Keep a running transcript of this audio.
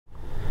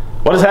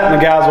What is happening,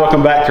 guys?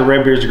 Welcome back to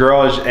Redbeard's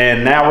Garage,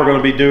 and now we're going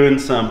to be doing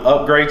some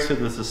upgrades to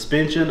the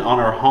suspension on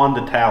our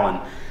Honda Talon.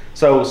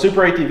 So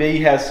Super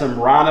ATV has some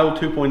Rhino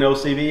 2.0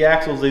 CV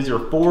axles. These are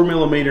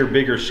 4mm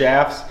bigger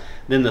shafts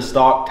than the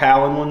stock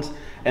Talon ones,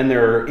 and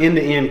they're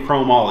end-to-end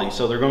chrome ollie,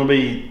 so they're going to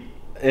be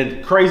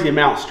a crazy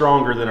amount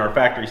stronger than our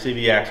factory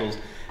CV axles.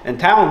 And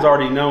Talon's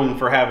already known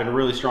for having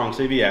really strong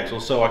CV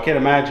axles, so I can't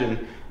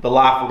imagine the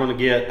life we're going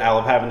to get out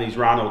of having these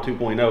Rhino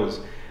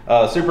 2.0s.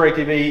 Super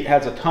ATV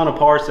has a ton of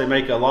parts. They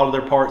make a lot of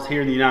their parts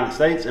here in the United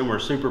States, and we're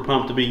super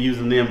pumped to be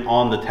using them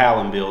on the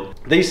Talon build.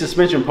 These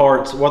suspension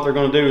parts, what they're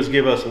going to do is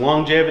give us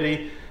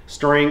longevity,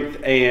 strength,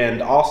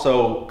 and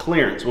also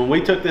clearance. When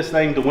we took this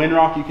thing to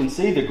Windrock, you can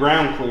see the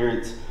ground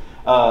clearance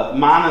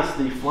minus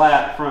the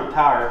flat front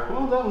tire.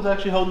 Well, that one's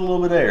actually holding a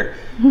little bit of air.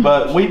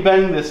 But we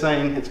banged this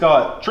thing. It's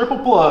got triple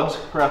plugs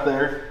right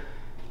there.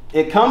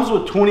 It comes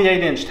with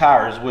 28-inch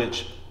tires,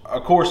 which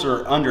of course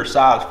are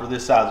undersized for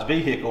this size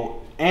vehicle.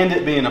 And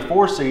it being a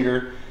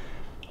 4-seater,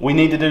 we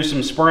need to do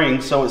some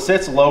springs, so it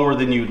sits lower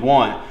than you'd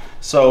want.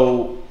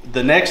 So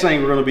the next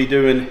thing we're going to be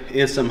doing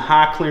is some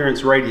high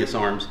clearance radius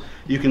arms.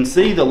 You can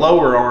see the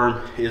lower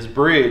arm is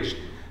bridged,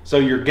 so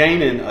you're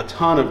gaining a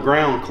ton of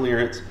ground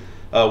clearance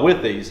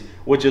with these,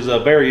 which is a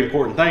very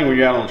important thing when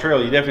you're out on the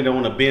trail. You definitely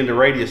don't want to bend a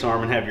radius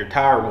arm and have your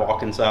tire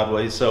walking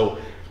sideways. So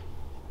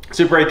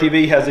Super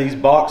ATV has these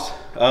box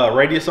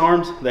radius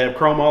arms. They have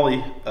chrome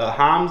ollie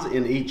heims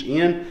in each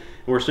end.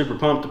 We're super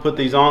pumped to put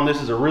these on.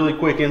 This is a really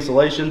quick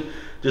installation.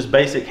 Just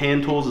basic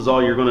hand tools is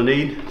all you're going to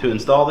need to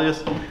install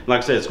this. Like I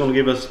said, it's going to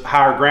give us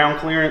higher ground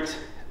clearance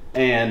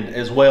and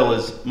as well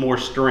as more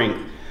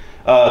strength.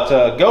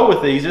 To go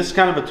with these, this is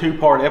kind of a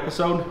two-part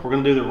episode. We're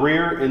going to do the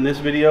rear in this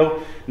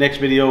video. Next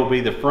video will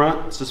be the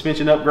front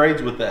suspension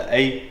upgrades with the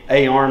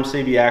A-arm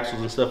CV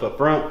axles and stuff up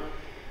front.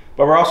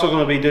 But we're also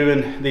going to be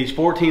doing these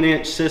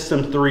 14-inch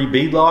System 3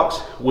 bead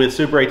locks with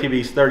Super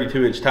ATV's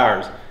 32-inch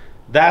tires.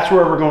 That's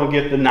where we're going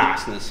to get the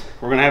niceness.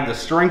 We're going to have the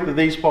strength of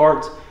these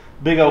parts,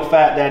 big old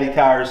fat daddy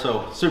tires,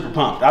 so super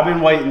pumped. I've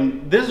been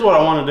waiting. This is what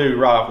I want to do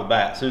right off the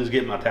bat as soon as I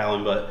get my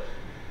Talon, but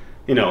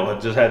you know, I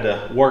just had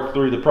to work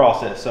through the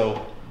process. So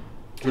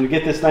I'm going to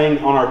get this thing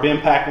on our bin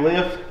pack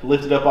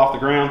lift it up off the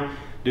ground,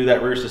 do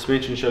that rear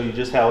suspension, show you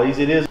just how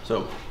easy it is.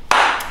 So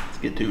let's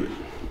get to it.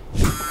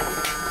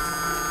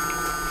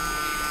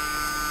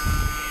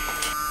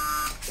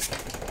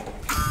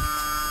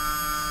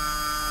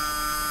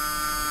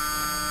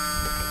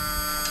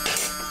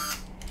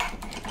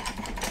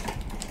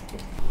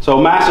 So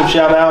massive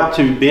shout out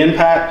to Bin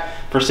Pack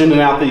for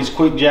sending out these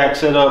quick jack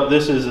setup.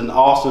 This is an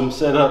awesome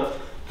setup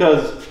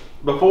because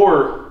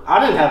before I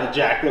didn't have a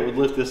jack that would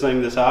lift this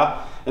thing this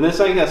high, and this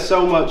thing has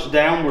so much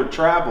downward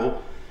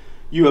travel,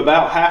 you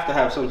about have to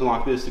have something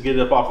like this to get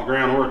it up off the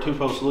ground, or a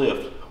 2-post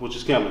lift, which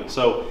is coming.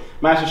 So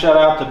massive shout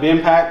out to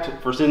Bin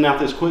Pack for sending out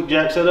this quick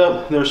jack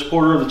setup. They're a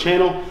supporter of the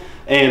channel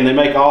and they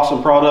make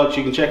awesome products.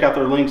 You can check out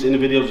their links in the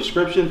video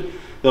description.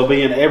 They'll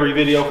be in every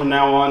video from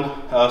now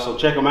on, so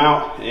check them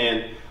out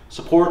and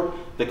support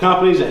the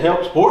companies that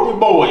help support your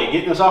boy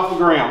getting us off the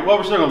ground. Well,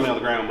 we're still gonna be on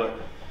the ground, but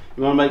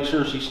you wanna make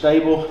sure she's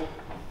stable,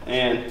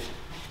 and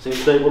seems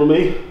stable to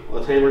me.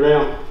 Let's hammer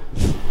down.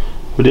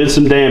 We did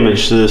some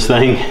damage to this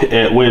thing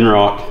at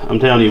Windrock. I'm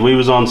telling you, we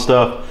was on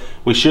stuff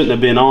we shouldn't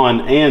have been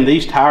on, and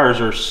these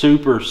tires are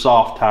super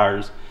soft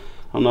tires.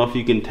 I don't know if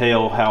you can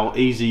tell how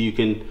easy you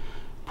can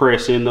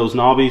press in those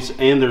knobbies,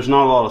 and there's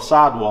not a lot of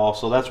sidewall,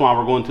 so that's why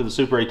we're going to the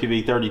Super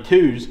ATV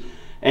 32s,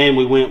 and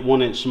we went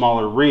 1-inch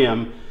smaller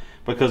rim,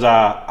 because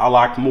I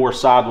like more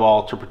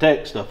sidewall to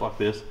protect stuff like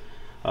this.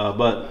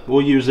 But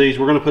we'll use these.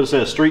 We're going to put a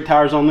set of street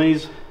tires on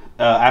these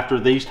after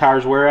these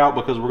tires wear out,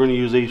 because we're going to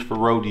use these for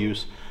road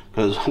use,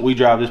 because we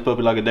drive this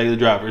puppy like a daily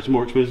driver. It's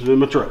more expensive than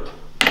my truck.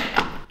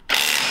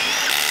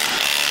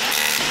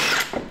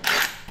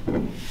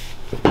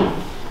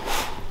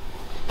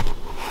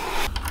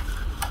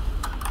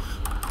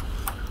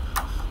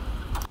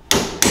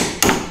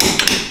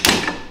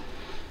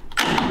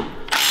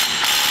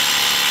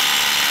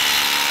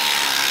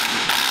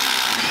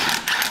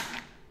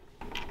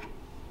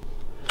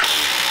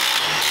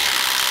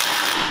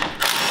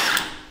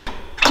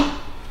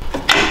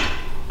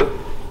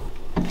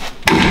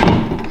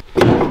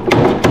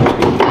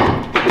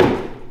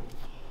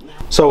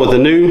 So with the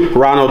new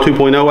Rhino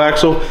 2.0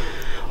 axle,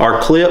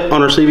 our clip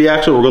on our CV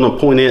axle, we're going to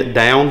point it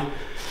down.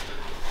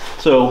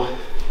 So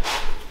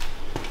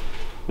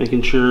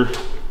making sure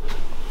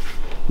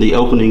the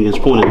opening is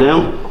pointed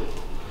down.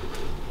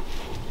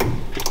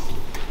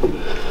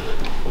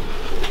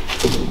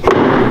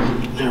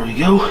 There we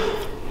go.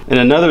 And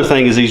another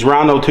thing is these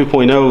Rhino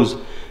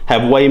 2.0s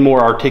have way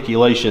more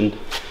articulation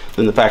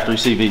than the factory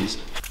CVs.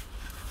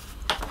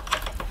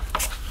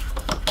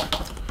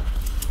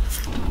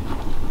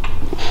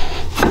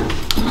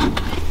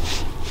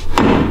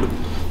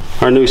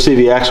 Our new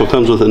CV axle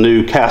comes with a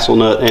new castle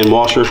nut and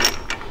washer.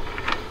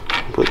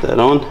 Put that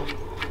on.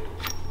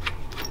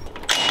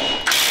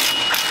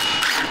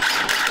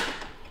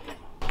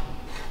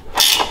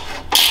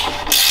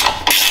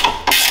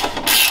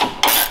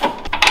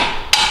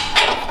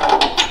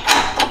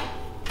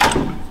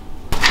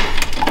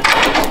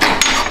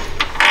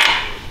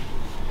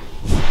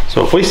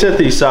 So if we set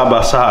these side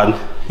by side,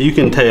 you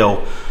can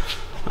tell,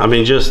 I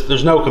mean, just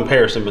there's no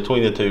comparison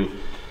between the two.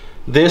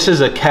 This is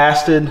a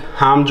casted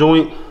heim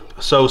joint,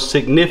 so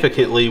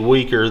significantly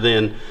weaker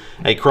than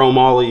a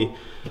chromoly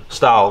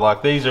style.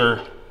 Like these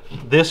are,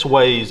 this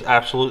weighs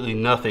absolutely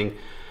nothing.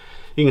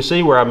 You can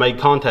see where I made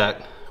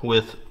contact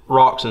with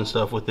rocks and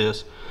stuff with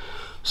this.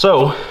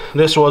 So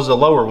this was the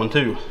lower one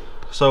too.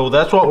 So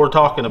that's what we're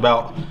talking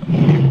about,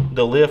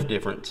 the lift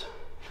difference.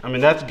 I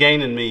mean, that's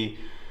gaining me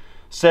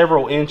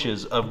several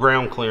inches of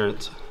ground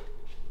clearance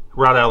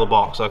right out of the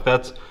box. Like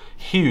that's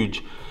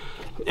huge.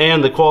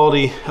 And the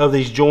quality of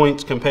these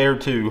joints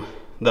compared to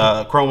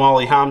the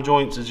chromoly heim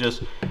joints is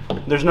just,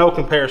 there's no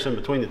comparison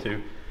between the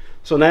two.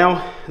 So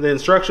now the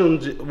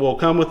instructions will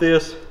come with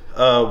this.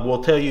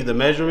 We'll tell you the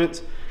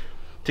measurements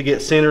to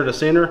get center to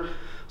center.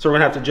 So we're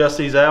gonna have to adjust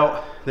these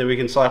out, then we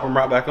can slap them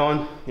right back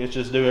on. It's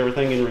just do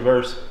everything in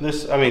reverse.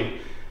 This, I mean,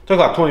 took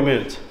like 20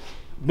 minutes.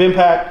 Been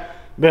packed,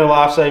 been a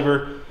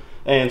lifesaver,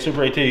 and Super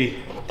ATV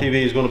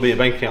is gonna be a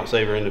bank account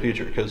saver in the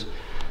future because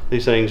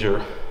these things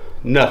are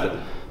nothing.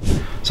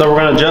 So we're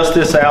gonna adjust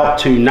this out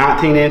to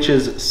 19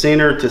 inches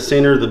center to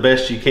center the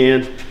best you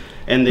can.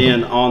 And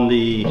then on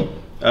the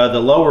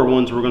lower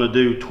ones, we're gonna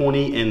do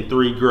 20 and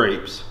 3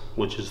 grapes,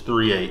 which is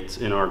 3/8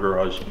 in our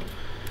garage.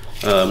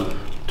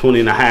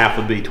 20 and a half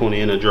would be 20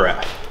 in a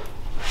giraffe.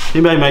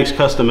 Anybody makes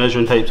custom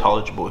measuring tapes,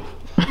 holler at your boy.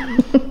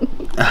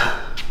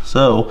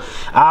 So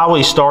I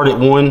always start at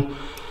 1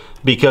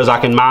 because I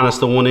can minus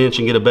the 1 inch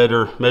and get a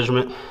better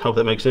measurement. Hope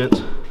that makes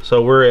sense.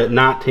 So we're at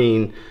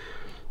 19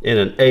 and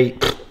an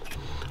 8.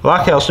 I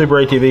like how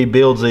Super ATV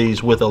builds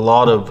these with a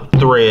lot of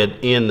thread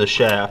in the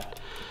shaft.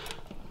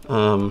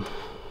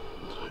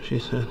 She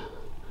said,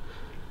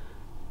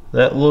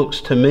 that looks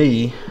to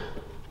me,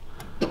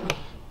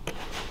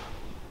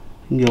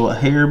 go a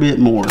hair bit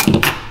more. Let's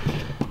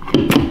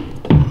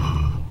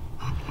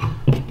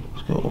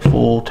go a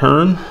full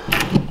turn.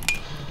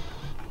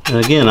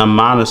 And again, I'm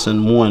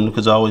minusing 1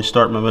 because I always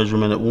start my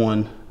measurement at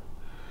 1.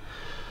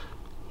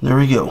 There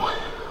we go.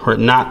 We're at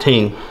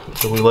 19.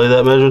 So we lay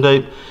that measuring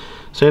tape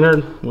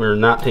centered, we're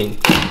 19.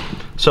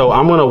 So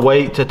I'm gonna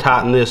wait to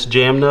tighten this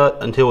jam nut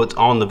until it's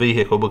on the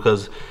vehicle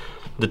because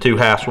the 2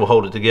 halves will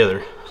hold it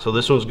together. So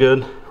this one's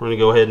good. We're gonna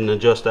go ahead and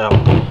adjust out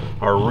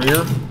our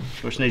rear,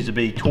 which needs to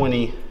be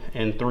 20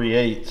 and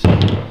 3/8.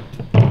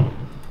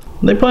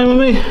 They playing with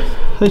me?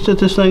 They set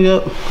this thing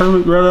up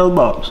perfect right out of the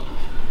box.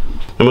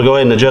 I'm gonna go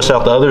ahead and adjust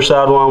out the other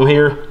side while I'm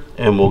here,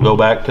 and we'll go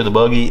back to the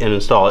buggy and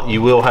install it.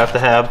 You will have to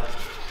have,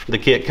 the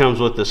kit comes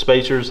with the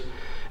spacers,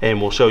 and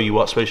we'll show you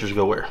what spacers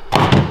go where.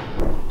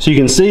 So you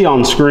can see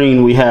on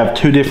screen we have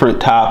 2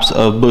 different types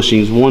of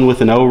bushings, one with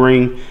an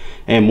O-ring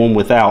and one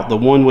without. The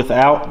one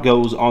without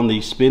goes on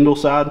the spindle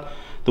side.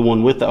 The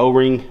one with the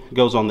O-ring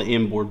goes on the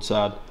inboard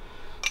side.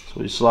 So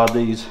we slide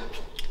these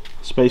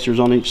spacers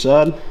on each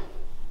side.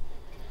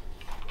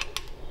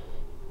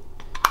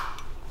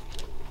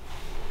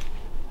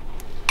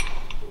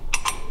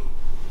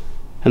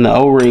 And the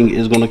O-ring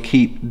is going to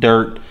keep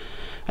dirt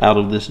out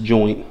of this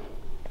joint.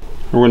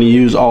 We're going to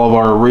use all of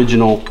our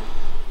original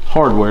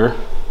hardware.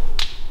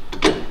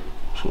 So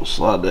we'll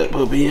slide that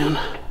puppy in.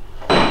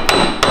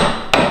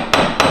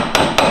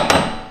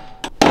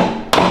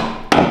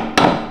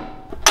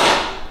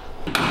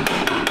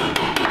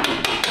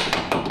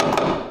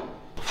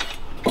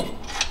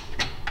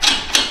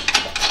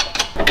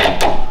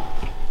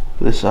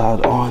 This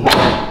side on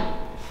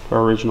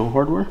our original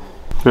hardware.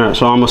 All right,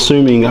 so I'm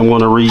assuming I'm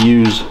going to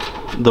reuse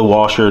the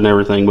washer and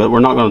everything, but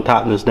we're not going to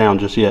tighten this down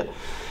just yet.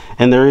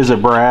 And there is a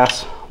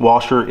brass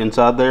washer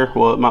inside there.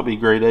 Well, it might be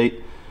grade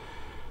 8.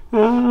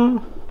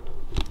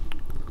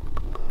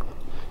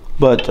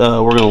 But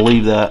we're going to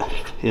leave that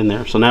in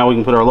there. So now we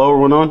can put our lower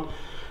one on,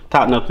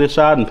 tighten up this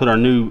side, and put our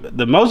new,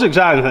 the most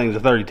exciting thing is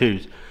the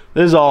 32s.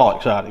 This is all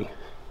exciting.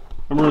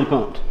 I'm really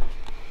pumped.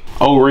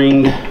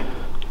 O-ring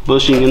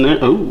bushing in there.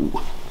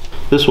 Oh,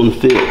 this one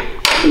fit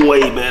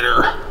way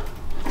better.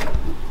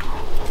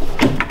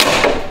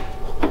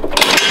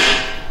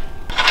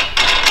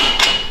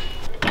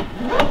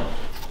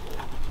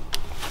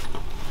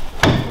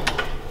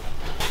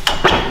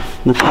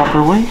 The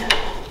proper way.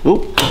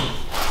 Oh.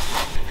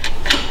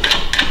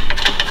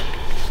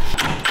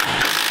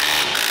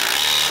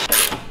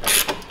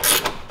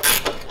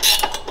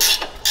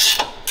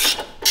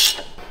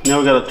 Now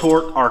we got to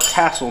torque our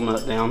castle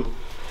nut down.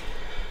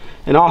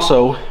 And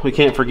also, we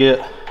can't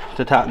forget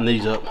to tighten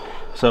these up.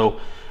 So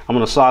I'm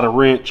going to slide a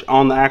wrench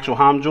on the actual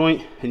heim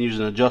joint and use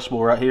an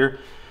adjustable right here.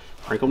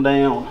 Crank them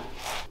down.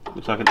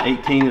 Looks like an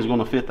 18 is going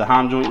to fit the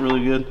heim joint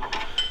really good.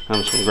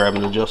 I'm just going to grab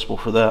an adjustable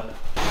for that.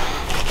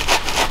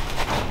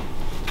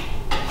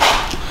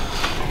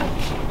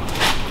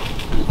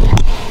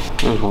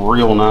 That was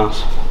real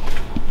nice.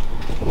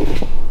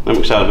 I'm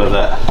excited about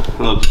that.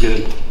 That looks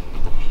good.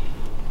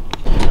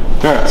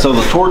 Alright, so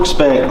the torque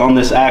spec on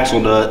this axle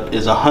nut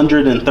is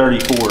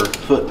 134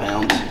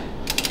 foot-pounds.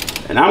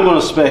 And I'm going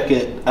to spec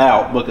it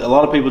out, but a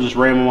lot of people just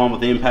ram them on with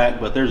the impact,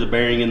 but there's a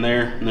bearing in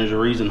there, and there's a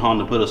reason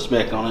Honda put a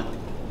spec on it.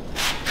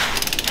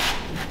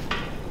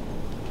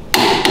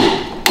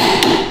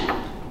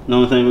 The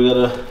only thing we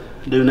gotta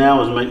do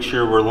now is make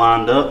sure we're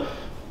lined up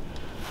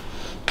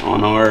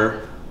on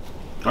our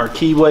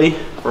keyway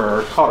for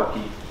our cotter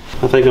key.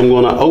 I think I'm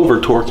gonna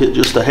over torque it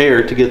just a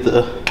hair to get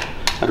the,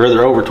 I'd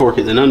rather over torque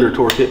it than under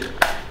torque it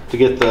to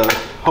get the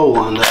hole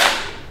lined up.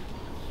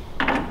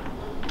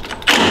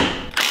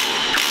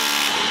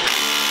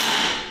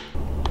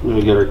 When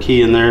we get our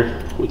key in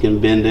there, we can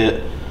bend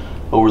it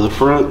over the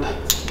front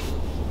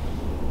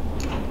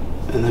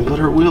and then put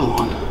our wheel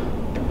on.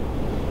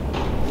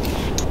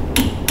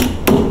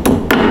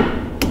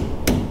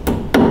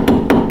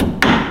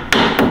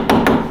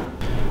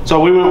 So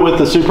we went with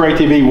the Super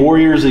ATV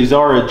Warriors. These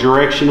are a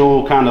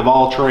directional kind of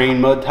all-terrain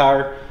mud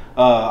tire.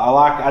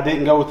 I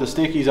didn't go with the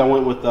stickies. I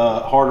went with the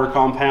harder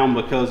compound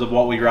because of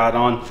what we ride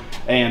on.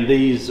 And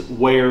these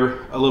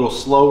wear a little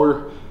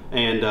slower.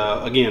 And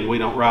again, we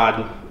don't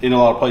ride in a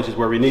lot of places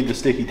where we need the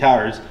sticky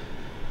tires.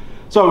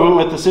 So we went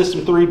with the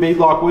System 3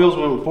 beadlock wheels.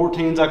 We went with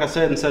 14s, like I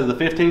said, instead of the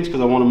 15s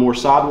because I wanted more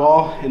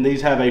sidewall. And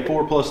these have a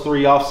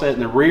 4+3 offset in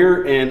the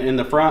rear, and in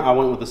the front I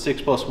went with a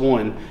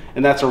 6+1.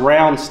 And that's a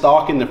round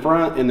stock in the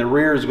front, and the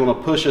rear is going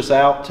to push us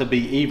out to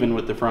be even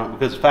with the front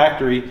because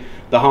factory,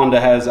 the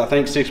Honda has, I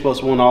think,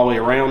 6+1 all the way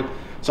around,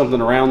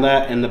 something around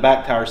that, and the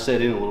back tire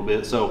set in a little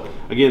bit. So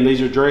again,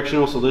 these are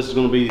directional, so this is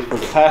going to be for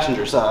the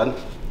passenger side.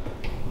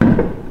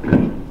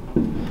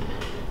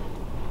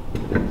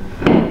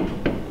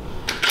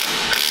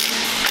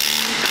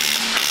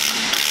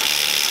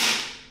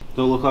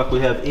 Don't look like we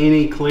have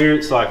any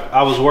clearance. Like,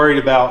 I was worried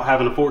about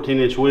having a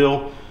 14-inch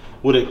wheel.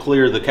 Would it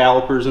clear the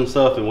calipers and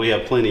stuff? And we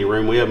have plenty of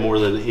room. We have more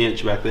than an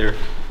inch back there.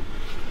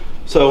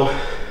 So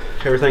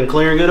everything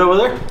clear and good over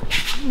there?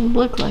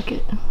 Look like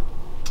it.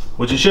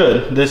 Which it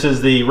should. This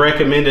is the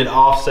recommended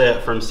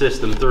offset from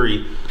System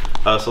 3.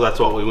 So that's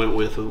what we went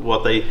with,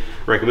 what they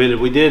recommended.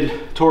 We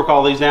did torque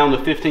all these down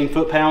to 15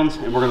 foot-pounds,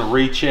 and we're gonna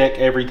recheck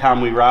every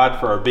time we ride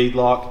for our bead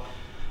lock,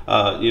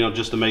 you know,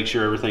 just to make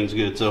sure everything's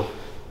good. So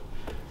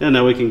and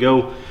now we can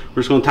go, we're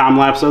just gonna time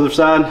lapse the other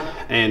side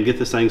and get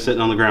this thing sitting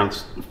on the ground.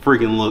 It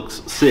freaking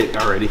looks sick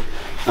already.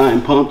 I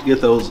am pumped to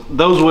get those.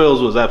 Those wheels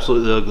was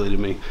absolutely ugly to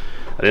me.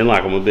 I didn't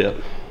like them a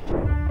bit.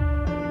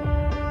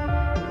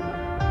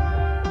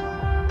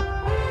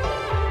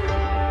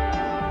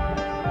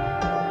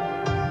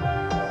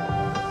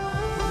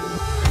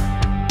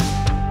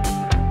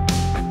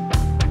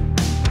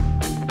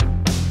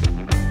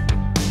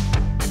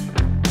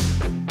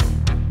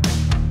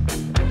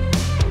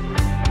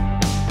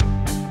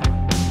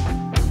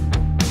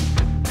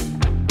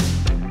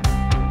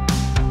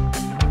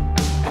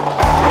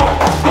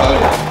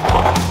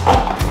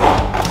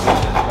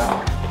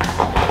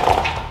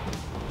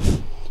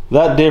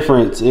 That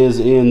difference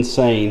is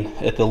insane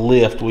at the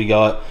lift. We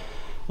got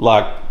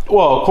like,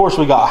 well, of course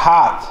we got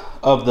height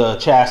of the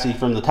chassis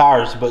from the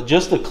tires, but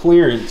just the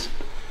clearance,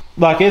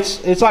 like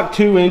it's like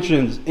 2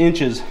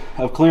 inches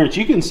of clearance.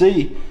 You can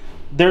see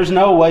there's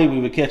no way we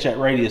would catch that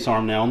radius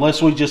arm now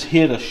unless we just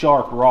hit a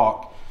sharp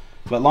rock.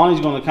 But Lonnie's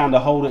going to kind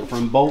of hold it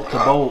from bolt to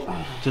bolt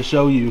to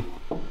show you.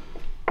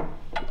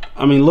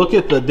 I mean, look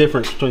at the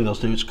difference between those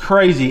two. It's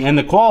crazy. And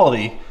the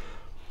quality,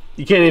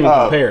 you can't even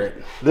compare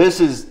it. This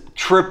is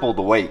triple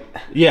the weight.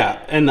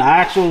 Yeah, and the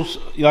axles,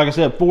 like I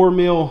said, 4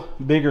 mil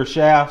bigger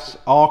shafts,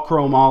 all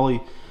chrome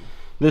ollie.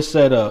 This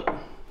setup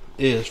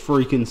is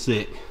freaking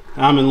sick.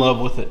 I'm in love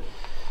with it.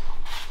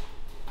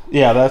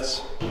 Yeah,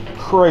 that's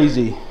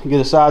crazy. Get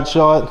a side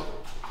shot,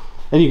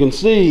 and you can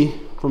see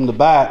from the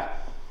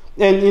back,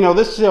 and you know,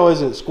 this still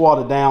isn't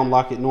squatted down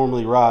like it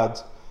normally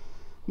rides,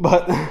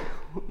 but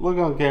look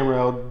on camera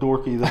how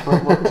dorky the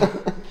front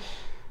looks.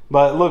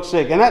 But it looks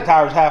sick, and that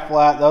tire's half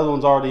flat. The other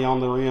one's already on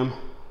the rim.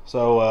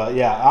 So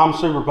yeah, I'm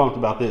super pumped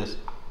about this.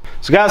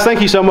 So guys,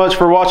 thank you so much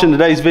for watching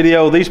today's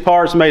video. These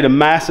parts made a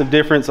massive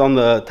difference on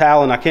the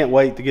Talon. I can't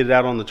wait to get it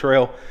out on the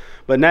trail.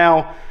 But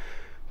now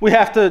we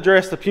have to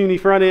address the puny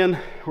front end.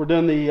 We're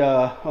doing the,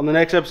 on the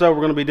next episode,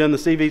 we're gonna be doing the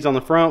CVs on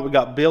the front. We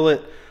got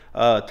billet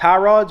tie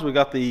rods. We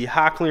got the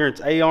high clearance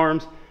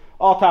A-arms.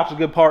 All types of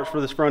good parts for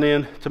this front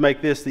end to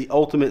make this the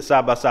ultimate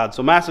side-by-side.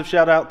 So massive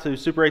shout out to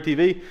Super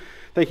ATV.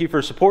 Thank you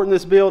for supporting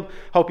this build.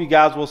 Hope you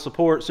guys will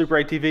support Super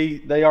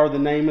ATV. They are the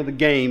name of the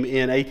game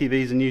in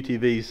ATVs and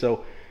UTVs.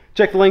 So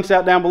check the links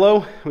out down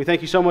below. We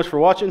thank you so much for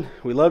watching.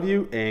 We love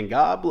you, and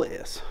God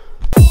bless.